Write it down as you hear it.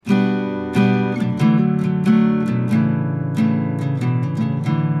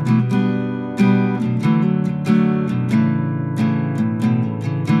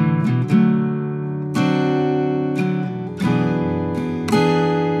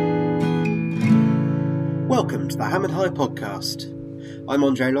Welcome to the Ham and High podcast. I'm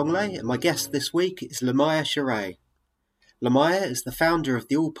Andre Longley, and my guest this week is L'myah Sherae. L'myah is the founder of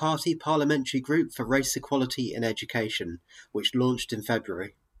the All-Party Parliamentary Group for Race Equality in Education, which launched in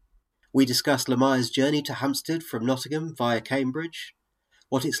February. We discuss L'myah's journey to Hampstead from Nottingham via Cambridge,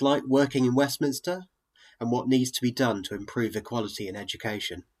 what it's like working in Westminster, and what needs to be done to improve equality in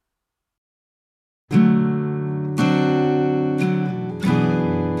education.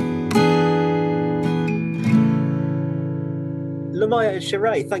 L'myah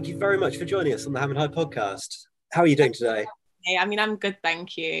Sherae, thank you very much for joining us on the Ham and High podcast. How are you doing today? Hey, I'm good,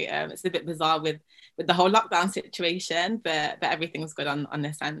 thank you. It's a bit bizarre with the whole lockdown situation, but everything's good on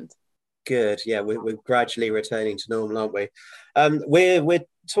this end. Good, yeah, we're gradually returning to normal, aren't we? We're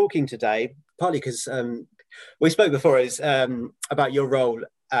talking today partly because we spoke before about your role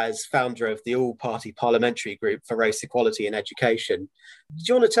as founder of the All-Party Parliamentary Group for Race Equality in Education. Do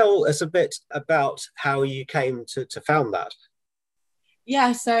you want to tell us a bit about how you came to found that?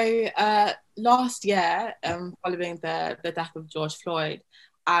 Yeah, so last year, following the death of George Floyd,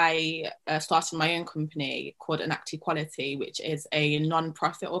 I started my own company called Enact Equality, which is a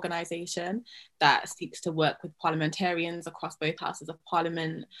non-profit organisation that seeks to work with parliamentarians across both houses of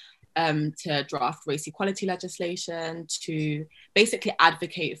parliament to draft race equality legislation, to basically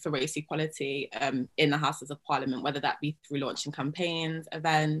advocate for race equality in the houses of parliament, whether that be through launching campaigns,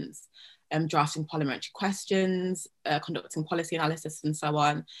 events, drafting parliamentary questions, conducting policy analysis and so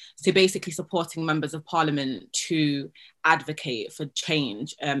on. So basically supporting members of parliament to advocate for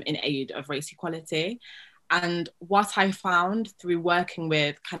change in aid of race equality. And what I found through working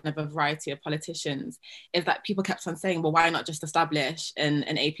with kind of a variety of politicians is that people kept on saying, well, why not just establish an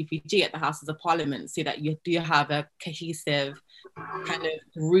APPG at the Houses of Parliament so that you do have a cohesive kind of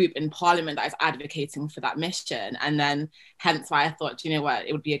group in Parliament that is advocating for that mission? And then hence why I thought, you know what,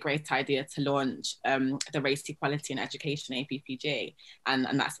 it would be a great idea to launch the Race Equality in Education APPG.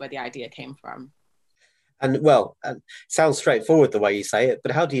 And that's where the idea came from. And well, sounds straightforward the way you say it,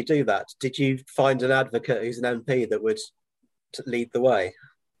 but how do you do that? Did you find an advocate who's an MP that would lead the way?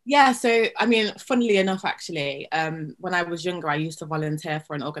 Yeah, so I mean, funnily enough, actually, when I was younger, I used to volunteer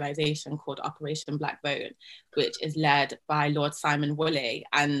for an organisation called Operation Black Vote, which is led by Lord Simon Woolley.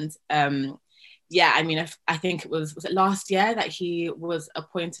 And yeah, I mean, I think it was it last year that he was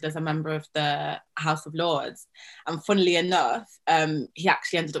appointed as a member of the House of Lords. And funnily enough, he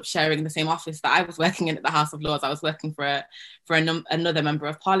actually ended up sharing the same office that I was working in at the House of Lords. I was working for another member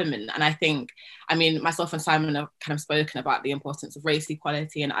of Parliament. And I think, I mean, myself and Simon have kind of spoken about the importance of race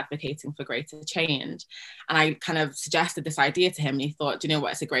equality and advocating for greater change. And I kind of suggested this idea to him, and he thought, do you know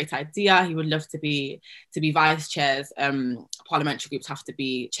what, it's a great idea. He would love to be vice chairs. Parliamentary groups have to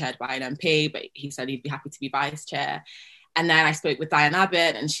be chaired by an MP, but he said he'd be happy to be vice chair. And then I spoke with Diane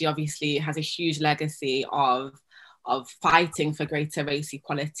Abbott, and she obviously has a huge legacy of fighting for greater race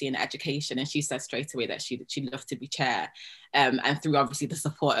equality in education. And she said straight away that she'd love to be chair. And through obviously the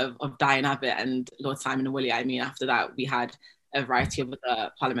support of Diane Abbott and Lord Simon Woolley, I mean, after that, we had a variety of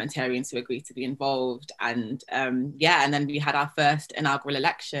other parliamentarians who agreed to be involved. And yeah, and then we had our first inaugural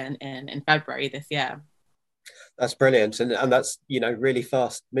election in February this year. That's brilliant, and that's, you know, really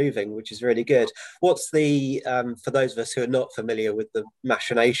fast moving, which is really good. What's the for those of us who are not familiar with the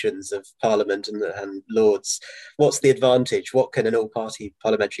machinations of Parliament and Lords, what's the advantage? What can an all-party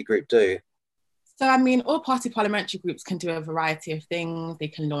parliamentary group do? So, I mean, all-party parliamentary groups can do a variety of things. They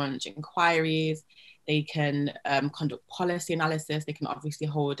can launch inquiries, they can conduct policy analysis, they can obviously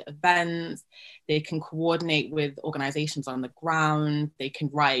hold events, they can coordinate with organisations on the ground, they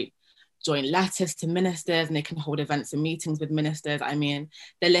can write joint letters to ministers, and they can hold events and meetings with ministers. I mean,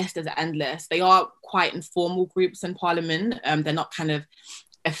 the list is endless. They are quite informal groups in Parliament. They're not kind of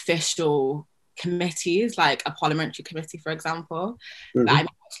official committees like a parliamentary committee, for example. Mm-hmm. But I'm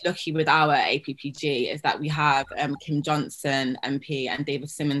lucky with our APPG is that we have Kim Johnson MP and David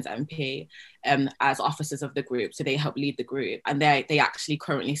Simmons MP as officers of the group. So they help lead the group, and they actually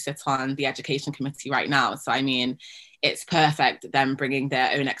currently sit on the education committee right now. So I mean, it's perfect them bringing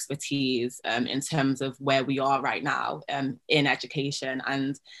their own expertise in terms of where we are right now in education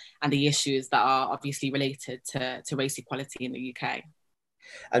and the issues that are obviously related to race equality in the UK.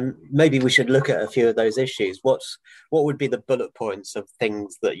 And maybe we should look at a few of those issues. What would be the bullet points of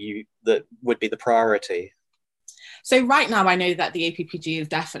things that would be the priority? So right now, I know that the APPG is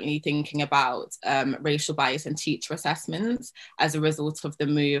definitely thinking about racial bias in teacher assessments as a result of the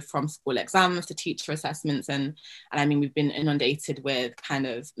move from school exams to teacher assessments. And I mean, we've been inundated with kind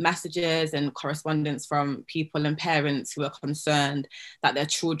of messages and correspondence from people and parents who are concerned that their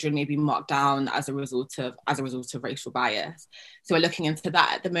children may be marked down as a result of racial bias. So we're looking into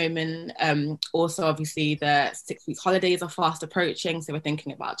that at the moment. Also, obviously, the 6-week holidays are fast approaching. So we're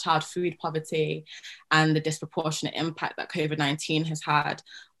thinking about child food poverty and the disproportionate impact that COVID-19 has had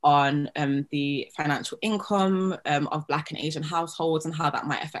on the financial income of Black and Asian households and how that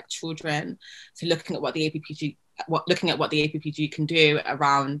might affect children. So looking at what the APPG can do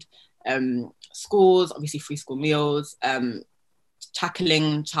around schools, obviously free school meals,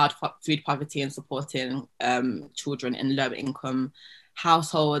 tackling child food poverty and supporting children in low income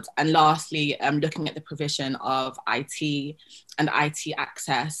households. And lastly, looking at the provision of IT and IT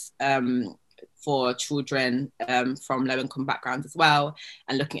access for children from low income backgrounds as well,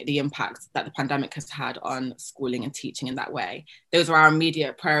 and looking at the impact that the pandemic has had on schooling and teaching in that way. Those are our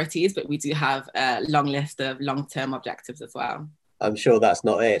immediate priorities, but we do have a long list of long-term objectives as well. I'm sure that's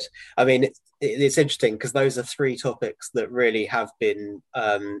not it. I mean, it's interesting because those are three topics that really have been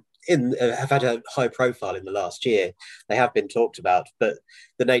have had a high profile in the last year. They have been talked about, but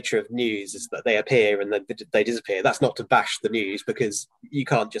the nature of news is that they appear and then they disappear. That's not to bash the news, because you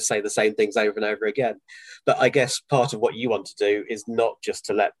can't just say the same things over and over again. But I guess part of what you want to do is not just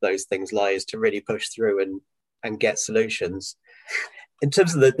to let those things lie, is to really push through and get solutions. In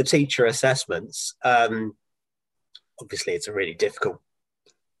terms of the teacher assessments, obviously it's a really difficult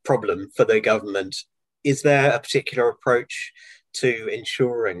problem for the government. Is there a particular approach to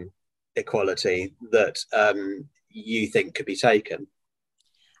ensuring equality that you think could be taken?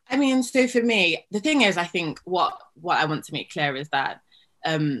 I mean, so for me, the thing is, I think what I want to make clear is that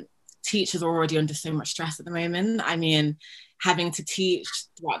teachers are already under so much stress at the moment. I mean, having to teach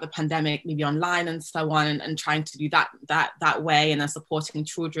throughout the pandemic, maybe online and so on, and trying to do that way, and then supporting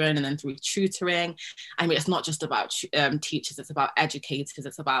children, and then through tutoring. I mean, it's not just about teachers; it's about educators.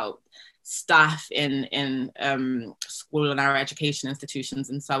 It's about staff in school and our education institutions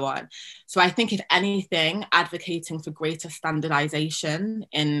and so on. So I think, if anything, advocating for greater standardization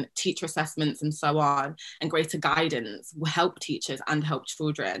in teacher assessments and so on, and greater guidance will help teachers and help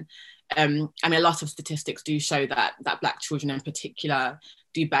children. I mean, a lot of statistics do show that Black children in particular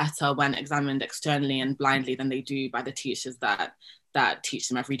do better when examined externally and blindly than they do by the teachers that teach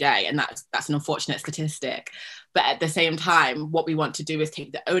them every day. And that's an unfortunate statistic. But at the same time, what we want to do is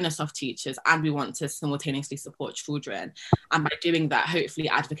take the onus off teachers, and we want to simultaneously support children. And by doing that, hopefully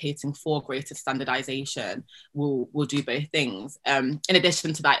advocating for greater standardization will do both things. In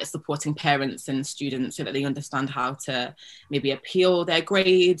addition to that, it's supporting parents and students so that they understand how to maybe appeal their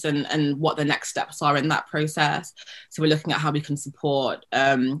grades and what the next steps are in that process. So we're looking at how we can support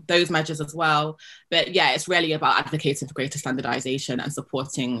those measures as well. But yeah, it's really about advocating for greater standardization and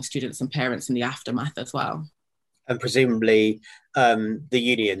supporting students and parents in the aftermath as well. And presumably the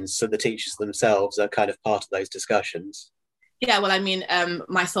unions, so the teachers themselves, are kind of part of those discussions. Yeah, well, I mean,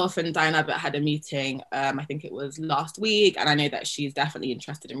 myself and Diane Abbott had a meeting, I think it was last week, and I know that she's definitely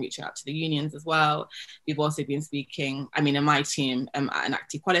interested in reaching out to the unions as well. We've also been speaking, I mean, in my team at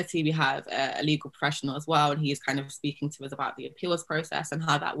Enact Equality, we have a legal professional as well, and he's kind of speaking to us about the appeals process and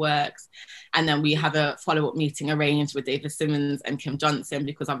how that works. And then we have a follow-up meeting arranged with David Simmons and Kim Johnson,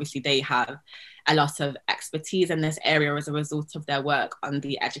 because obviously they have a lot of expertise in this area as a result of their work on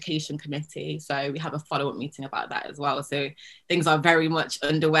the education committee. So we have a follow-up meeting about that as well. So things are very much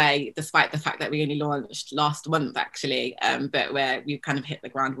underway, despite the fact that we only launched last month, actually, but we've kind of hit the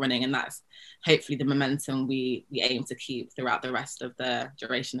ground running, and that's hopefully the momentum we aim to keep throughout the rest of the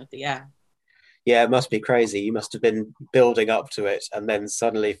duration of the year. Yeah, it must be crazy. You must have been building up to it, and then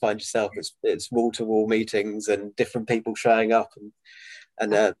suddenly find yourself it's wall-to-wall meetings and different people showing up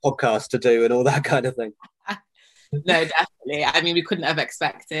and a podcast to do and all that kind of thing. No, definitely. I mean, we couldn't have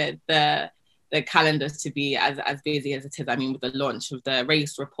expected the calendars to be as busy as it is. I mean, with the launch of the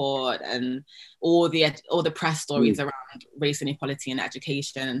race report and all the press stories around race inequality in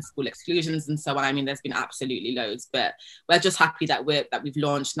education and school exclusions and so on. I mean, there's been absolutely loads, but we're just happy that we've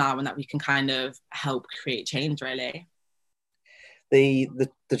launched now and that we can kind of help create change, really.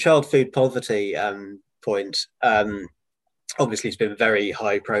 The child food poverty point, obviously it's been very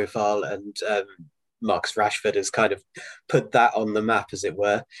high profile, and Marcus Rashford has kind of put that on the map, as it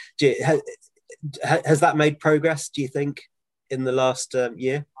were. Has that made progress, do you think, in the last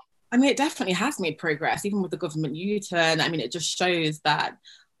year? I mean, it definitely has made progress, even with the government U-turn. I mean, it just shows that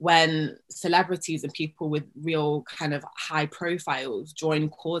when celebrities and people with real kind of high profiles join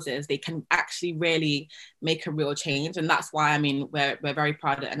causes, they can actually really make a real change. And that's why, I mean, we're very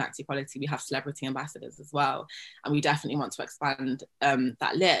proud at Enact Equality. We have celebrity ambassadors as well. And we definitely want to expand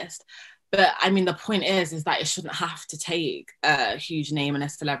that list. But I mean, the point is that it shouldn't have to take a huge name and a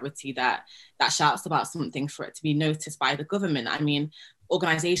celebrity that shouts about something for it to be noticed by the government. I mean,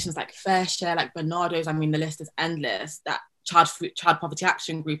 organisations like Fair Share, like Bernardo's, I mean, the list is endless, that Child Poverty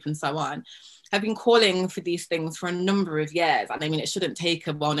Action Group and so on, have been calling for these things for a number of years. And I mean, it shouldn't take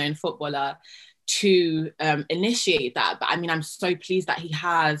a well-known footballer to initiate that, but I mean, I'm so pleased that he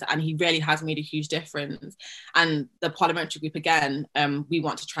has, and he really has made a huge difference. And the parliamentary group, again, we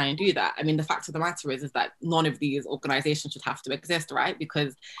want to try and do that. I mean, the fact of the matter is that none of these organisations should have to exist, right?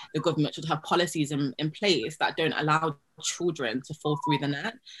 Because the government should have policies in place that don't allow children to fall through the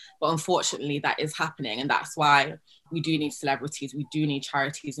net. But unfortunately, that is happening, and that's why we do need celebrities, we do need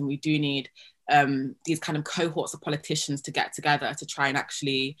charities, and we do need these kind of cohorts of politicians to get together to try and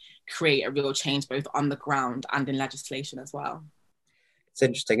actually create a real change, both on the ground and in legislation as well. It's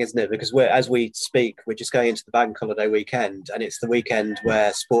interesting, isn't it? Because as we speak, we're just going into the bank holiday weekend, and it's the weekend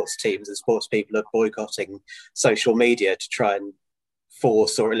where sports teams and sports people are boycotting social media to try and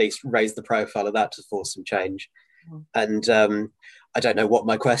force, or at least raise the profile of that to force some change. And I don't know what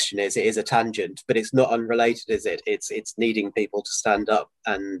my question is. It is a tangent, but it's not unrelated, is it? It's needing people to stand up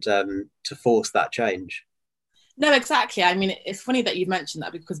and to force that change. No, exactly. I mean, it's funny that you've mentioned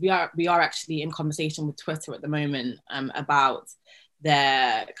that, because we are actually in conversation with Twitter at the moment about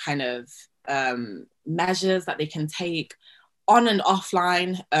their kind of measures that they can take on and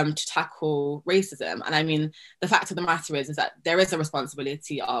offline to tackle racism. And I mean, the fact of the matter is that there is a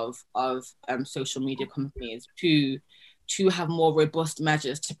responsibility of social media companies to have more robust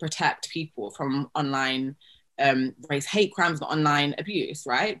measures to protect people from online race hate crimes and online abuse,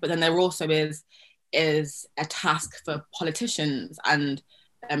 right? But then there also is a task for politicians and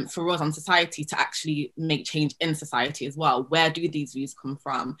for us on society to actually make change in society as well. Where do these views come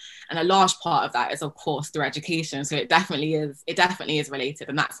from? And a large part of that is, of course, through education. So it definitely is related,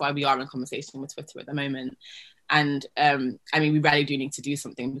 and that's why we are in conversation with Twitter at the moment. And I mean, we really do need to do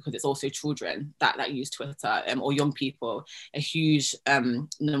something, because it's also children that use Twitter, or young people. A huge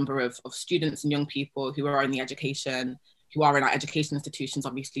number of students and young people who are in education institutions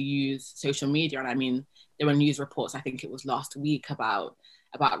obviously use social media. And I mean, there were news reports, I think it was last week, about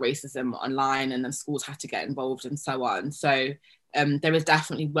racism online, and then schools had to get involved and so on. So there is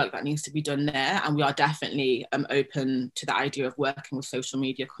definitely work that needs to be done there, and we are definitely open to the idea of working with social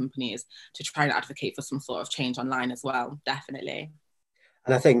media companies to try and advocate for some sort of change online as well, definitely.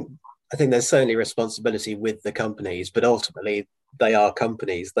 And I think there's certainly responsibility with the companies, but ultimately they are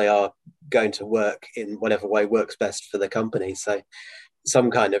companies. They are going to work in whatever way works best for the company. So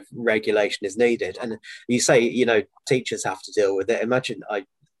some kind of regulation is needed. And you say, teachers have to deal with it. Imagine,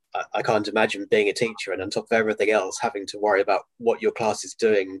 I can't imagine being a teacher and on top of everything else having to worry about what your class is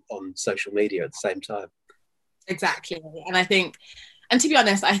doing on social media at the same time. Exactly. And to be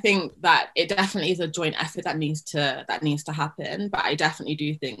honest, I think that it definitely is a joint effort that needs to happen. But I definitely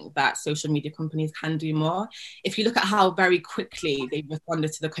do think that social media companies can do more. If you look at how very quickly they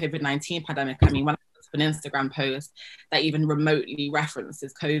responded to the COVID-19 pandemic, I mean, when an Instagram post that even remotely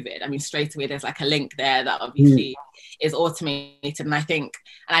references COVID, I mean, straight away there's like a link there that obviously is automated. And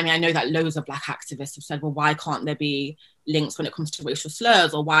I know that loads of Black activists have said, well, why can't there be links when it comes to racial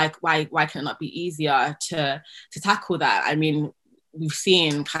slurs, or why can it not be easier to tackle that? I mean, we've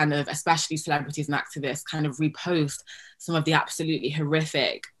seen kind of, especially celebrities and activists, kind of repost some of the absolutely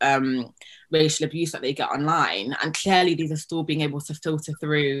horrific racial abuse that they get online. And clearly these are still being able to filter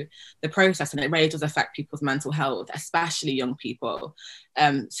through the process, and it really does affect people's mental health, especially young people.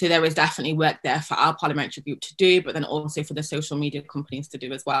 So there is definitely work there for our parliamentary group to do, but then also for the social media companies to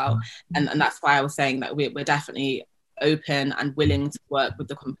do as well. And that's why I was saying that we're definitely open and willing to work with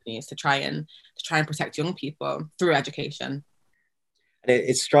the companies to try and protect young people through education. And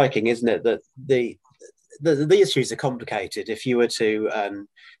it's striking, isn't it, that the issues are complicated. If you were to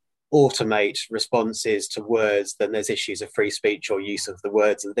automate responses to words, then there's issues of free speech or use of the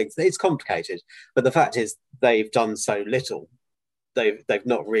words and things. It's complicated. But the fact is they've done so little. They've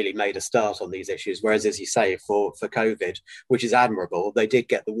not really made a start on these issues. Whereas, as you say, for COVID, which is admirable, they did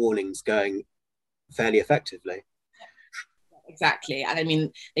get the warnings going fairly effectively. Exactly. And I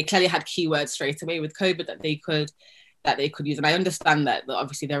mean, they clearly had keywords straight away with COVID that they could use. And I understand that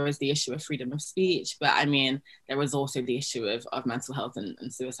obviously there is the issue of freedom of speech, but I mean, there was also the issue of mental health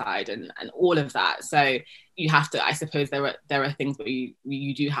and suicide and all of that. So, you have to, I suppose there are things where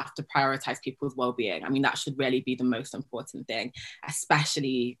you do have to prioritize people's well-being. I mean, that should really be the most important thing,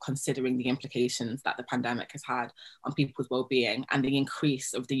 especially considering the implications that the pandemic has had on people's well-being and the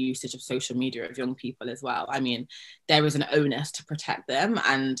increase of the usage of social media of young people as well. I mean, there is an onus to protect them,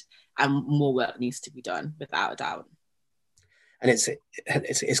 and more work needs to be done, without a doubt. And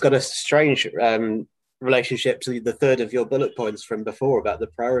it's got a strange relationship to the third of your bullet points from before about the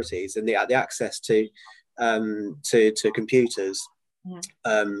priorities and the access to computers,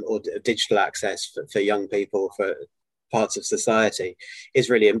 or digital access for young people, for parts of society, is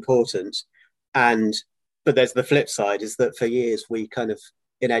really important. But there's the flip side, is that for years we kind of,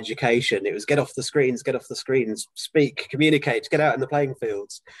 in education, it was get off the screens, speak, communicate, get out in the playing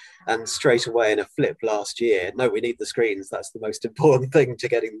fields. And straight away in a flip last year, no, we need the screens. That's the most important thing to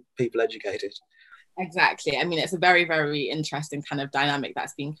getting people educated. Exactly. I mean, it's a very, very interesting kind of dynamic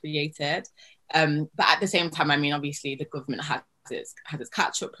that's being created. But at the same time, I mean, obviously the government has its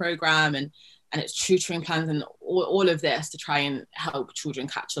catch-up program and its tutoring plans and all of this to try and help children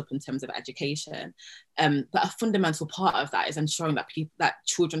catch up in terms of education. But a fundamental part of that is ensuring that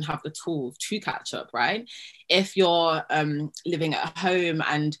children have the tools to catch up, right? If you're living at home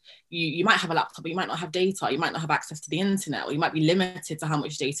and you might have a laptop, but you might not have data, you might not have access to the internet, or you might be limited to how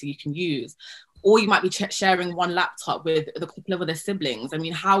much data you can use, or you might be sharing one laptop with a couple of other siblings. I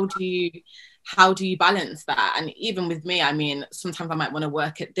mean, how do you balance that? And even with me, I mean, sometimes I might want to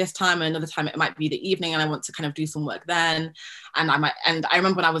work at this time, and another time it might be the evening and I want to kind of do some work then. And I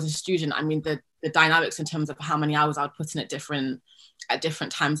remember when I was a student, I mean, the dynamics in terms of how many hours I would put in at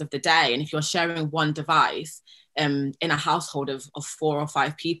different times of the day. And if you're sharing one device in a household of 4 or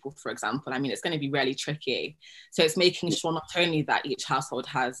 5 people, for example, I mean, it's going to be really tricky. So it's making sure not only that each household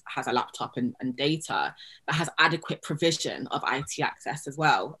has a laptop and data, but has adequate provision of IT access as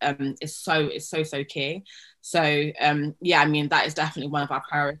well. It's so key. So yeah, I mean, that is definitely one of our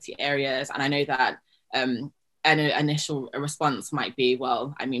priority areas. And I know that an initial response might be,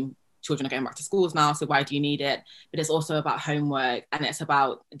 well, I mean, children are going back to schools now, so why do you need it? But it's also about homework, and it's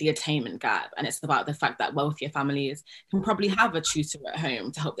about the attainment gap, and it's about the fact that wealthier families can probably have a tutor at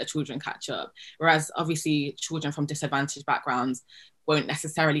home to help their children catch up, whereas obviously children from disadvantaged backgrounds won't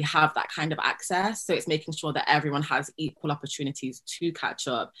necessarily have that kind of access. So it's making sure that everyone has equal opportunities to catch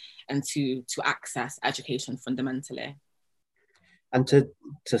up and to access education fundamentally. And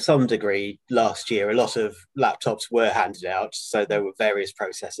to some degree, last year, a lot of laptops were handed out. So there were various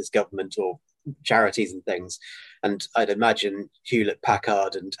processes, government or charities and things. And I'd imagine Hewlett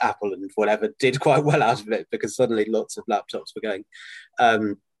Packard and Apple and whatever did quite well out of it, because suddenly lots of laptops were going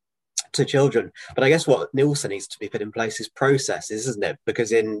to children. But I guess what also needs to be put in place is processes, isn't it?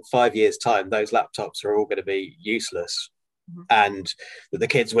 Because in 5 years' time, those laptops are all going to be useless. And the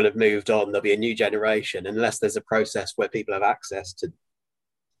kids will have moved on. There'll be a new generation. Unless there's a process where people have access to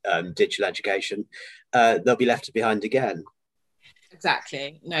digital education, they'll be left behind again.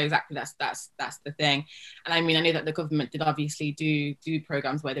 Exactly. No, exactly. That's the thing. And I mean, I know that the government did obviously do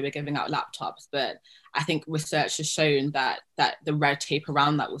programs where they were giving out laptops, but I think research has shown that the red tape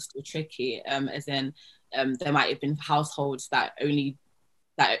around that was still tricky. As in, there might have been households that only.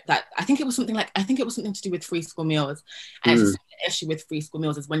 That I think it was something to do with free school meals. And it's the issue with free school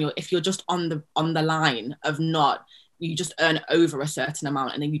meals is if you're just on the line of not, you just earn over a certain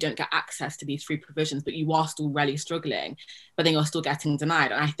amount and then you don't get access to these free provisions, but you are still really struggling, but then you're still getting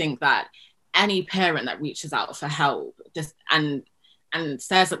denied. And I think that any parent that reaches out for help and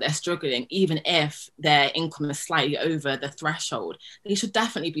says that they're struggling, even if their income is slightly over the threshold, they should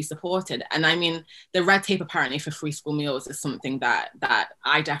definitely be supported. And I mean, the red tape apparently for free school meals is something that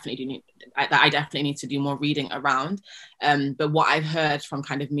I definitely need to do more reading around. But what I've heard from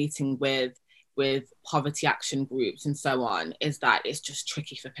kind of meeting with poverty action groups and so on is that it's just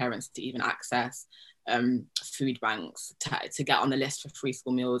tricky for parents to even access food banks to get on the list for free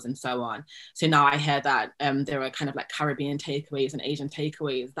school meals and so on. So now I hear that there are kind of like Caribbean takeaways and Asian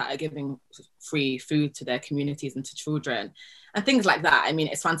takeaways that are giving free food to their communities and to children and things like that. I mean,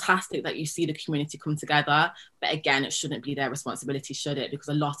 it's fantastic that you see the community come together, but again, it shouldn't be their responsibility, should it? Because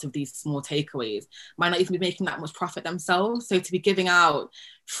a lot of these small takeaways might not even be making that much profit themselves. So to be giving out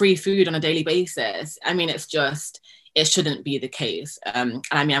free food on a daily basis, I mean, it shouldn't be the case. And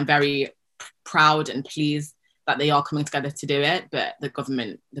I mean, I'm very proud and pleased that they are coming together to do it, but the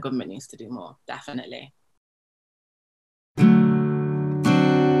government needs to do more, definitely.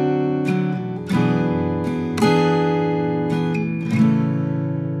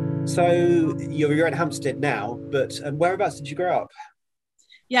 So you're at Hampstead now, but whereabouts did you grow up?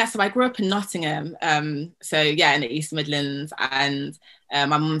 Yeah, so I grew up in Nottingham, so yeah, in the East Midlands, and my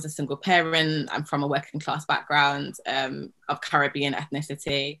mum's a single parent. I'm from a working class background of Caribbean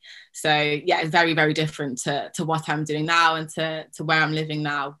ethnicity, so yeah, it's very, very different to what I'm doing now and to where I'm living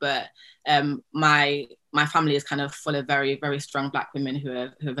now. But my family is kind of full of very, very strong Black women who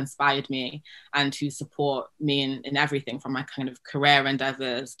have inspired me and who support me in everything from my kind of career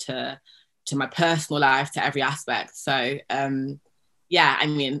endeavors to my personal life, to every aspect. So yeah, I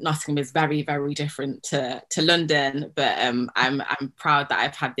mean, Nottingham is very, very different to London, but I'm proud that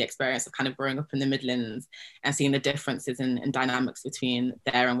I've had the experience of kind of growing up in the Midlands and seeing the differences in dynamics between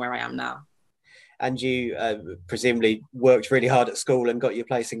there and where I am now. And you presumably worked really hard at school and got your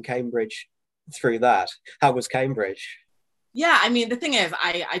place in Cambridge through that. How was Cambridge? Yeah, I mean, the thing is,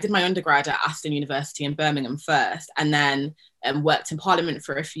 I did my undergrad at Aston University in Birmingham first, and then worked in Parliament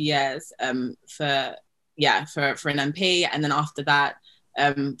for a few years for an MP, and then after that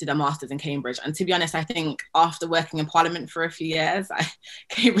did a master's in Cambridge. And to be honest, I think after working in Parliament for a few years,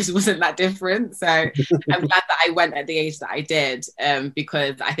 Cambridge wasn't that different. So I'm glad that I went at the age that I did,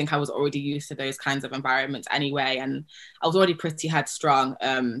 because I think I was already used to those kinds of environments anyway, and I was already pretty headstrong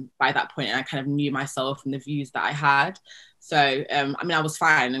by that point, and I kind of knew myself and the views that I had. So I mean, I was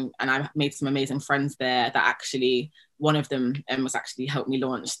fine, and I made some amazing friends there that actually, one of them was actually helped me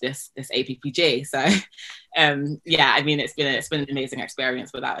launch this APPG. So yeah, I mean, it's been an amazing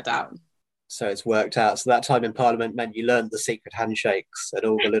experience without a doubt. So it's worked out. So that time in Parliament meant you learned the secret handshakes and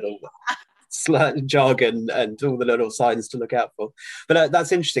all the little jargon and all the little signs to look out for. But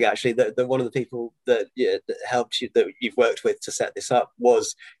that's interesting, actually, that one of the people that helped you, that you've worked with to set this up,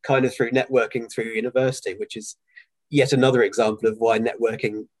 was kind of through networking through university, which is yet another example of why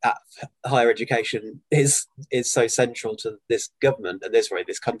networking at higher education is so central to this government and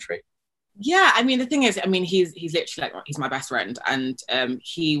this country. Yeah, I mean, the thing is, I mean, he's literally like, he's my best friend, and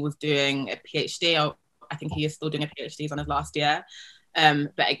he was doing a PhD, or I think he is still doing a PhD, he's on his last year.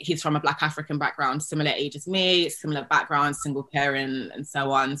 But he's from a Black African background, similar age as me, similar background, single parent, and so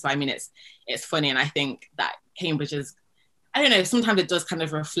on. So I mean, it's funny, and I think that Cambridge is, I don't know, sometimes it does kind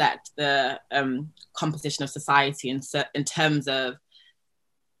of reflect the composition of society in terms of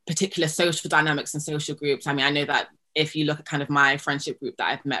particular social dynamics and social groups. I mean, I know that if you look at kind of my friendship group that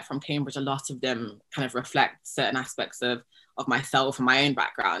I've met from Cambridge, a lot of them kind of reflect certain aspects of myself and my own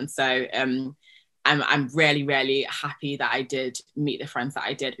background. So I'm really, really happy that I did meet the friends that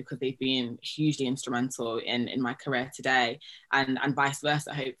I did, because they've been hugely instrumental in my career today, and vice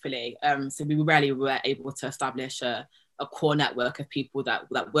versa, hopefully. So we really were able to establish a core network of people that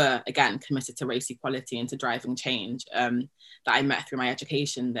were, again, committed to race equality and to driving change, that I met through my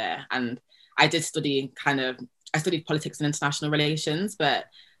education there. And I studied politics and international relations, but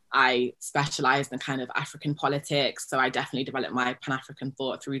I specialized in kind of African politics. So I definitely developed my Pan-African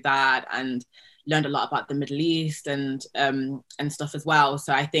thought through that, and learned a lot about the Middle East and stuff as well.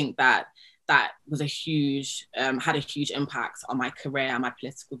 So I think that was had a huge impact on my career and my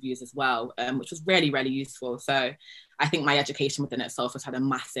political views as well, which was really, really useful. So I think my education within itself has had a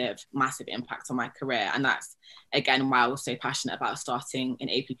massive, massive impact on my career. And that's, again, why I was so passionate about starting an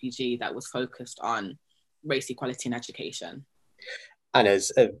APPG that was focused on race equality in education. And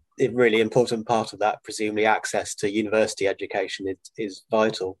as a really important part of that, presumably access to university education is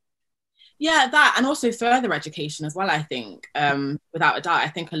vital. Yeah, that, and also further education as well, I think, without a doubt. I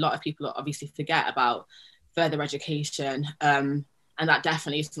think a lot of people obviously forget about further education, and that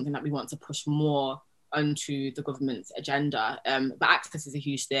definitely is something that we want to push more onto the government's agenda. But access is a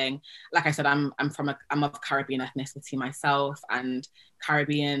huge thing. Like I said, I'm of Caribbean ethnicity myself, and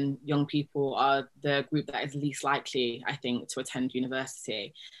Caribbean young people are the group that is least likely, I think, to attend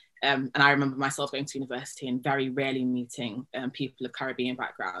university. And I remember myself going to university and very rarely meeting people of Caribbean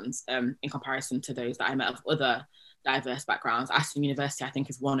backgrounds, in comparison to those that I met of other diverse backgrounds. Aston University, I think,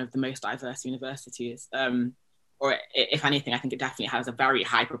 is one of the most diverse universities. Or if anything, I think it definitely has a very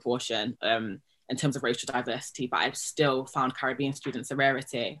high proportion in terms of racial diversity, but I've still found Caribbean students a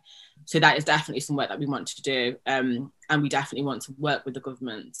rarity. So that is definitely some work that we want to do. And we definitely want to work with the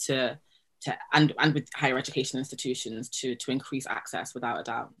government and with higher education institutions to increase access, without a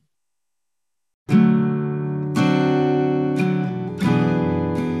doubt.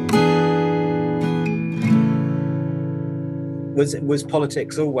 Was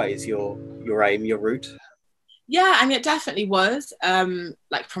politics always your aim, your route? Yeah, I mean, it definitely was.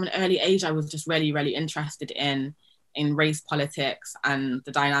 Like from an early age, I was just really, really interested in race politics and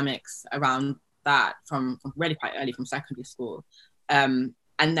the dynamics around that from really quite early, from secondary school. And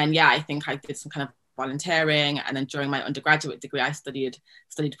then, yeah, I think I did some kind of volunteering, and then during my undergraduate degree I studied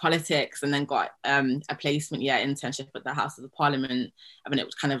politics, and then got a placement year internship at the House of the Parliament. I mean, it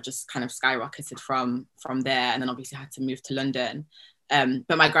was kind of skyrocketed from there, and then obviously had to move to London.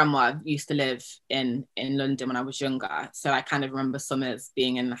 But my grandma used to live in London when I was younger, so I kind of remember summers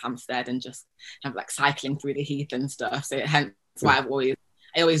being in Hampstead and just kind of like cycling through the heath and stuff. So hence why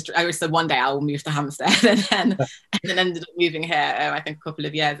I always said one day I will move to Hampstead, and then ended up moving here, I think a couple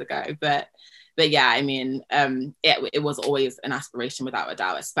of years ago. But yeah, I mean, it was always an aspiration without a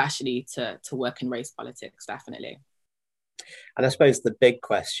doubt, especially to work in race politics, definitely. And I suppose the big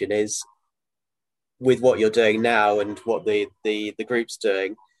question is, with what you're doing now and what the group's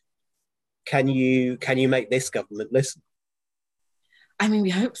doing, can you make this government listen? I mean,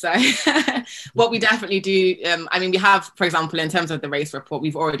 we hope so. What we definitely do, I mean, we have, for example, in terms of the race report,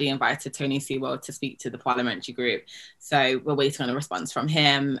 we've already invited Tony Sewell to speak to the parliamentary group. So we're waiting on a response from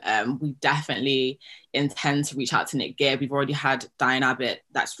him. We definitely intend to reach out to Nick Gibb. We've already had Diane Abbott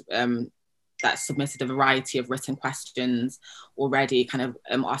that's submitted a variety of written questions already, kind of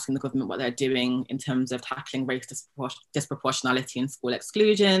asking the government what they're doing in terms of tackling race disproportionality in school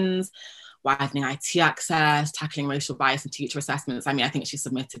exclusions, widening IT access, tackling racial bias in teacher assessments. I mean, I think she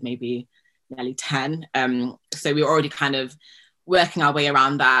submitted maybe nearly 10. So we're already kind of working our way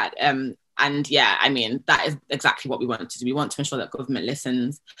around that. And yeah, I mean, that is exactly what we want to do. We want to ensure that government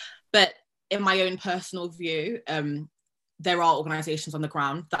listens. But in my own personal view, there are organisations on the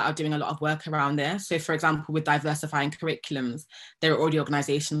ground that are doing a lot of work around this. So, for example, with diversifying curriculums, there are already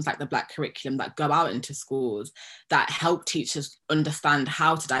organisations like the Black Curriculum that go out into schools that help teachers understand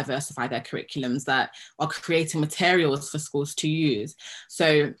how to diversify their curriculums, that are creating materials for schools to use.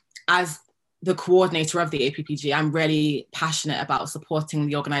 So, as the coordinator of the APPG, I'm really passionate about supporting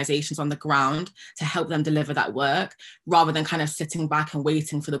the organisations on the ground to help them deliver that work, rather than kind of sitting back and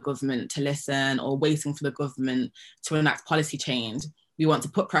waiting for the government to listen or waiting for the government to enact policy change. We want to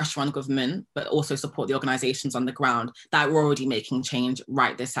put pressure on government, but also support the organisations on the ground that are already making change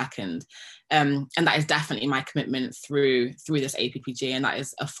right this second. And that is definitely my commitment through this APPG, and that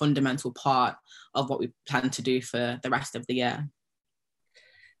is a fundamental part of what we plan to do for the rest of the year.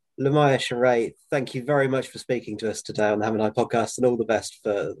 L'myah Sherae, thank you very much for speaking to us today on the Ham and I podcast, and all the best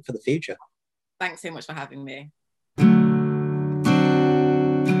for the future. Thanks so much for having me.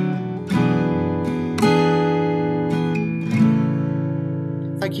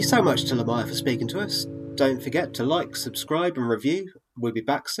 Thank you so much to L'myah for speaking to us. Don't forget to like, subscribe and review. We'll be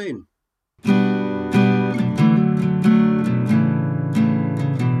back soon.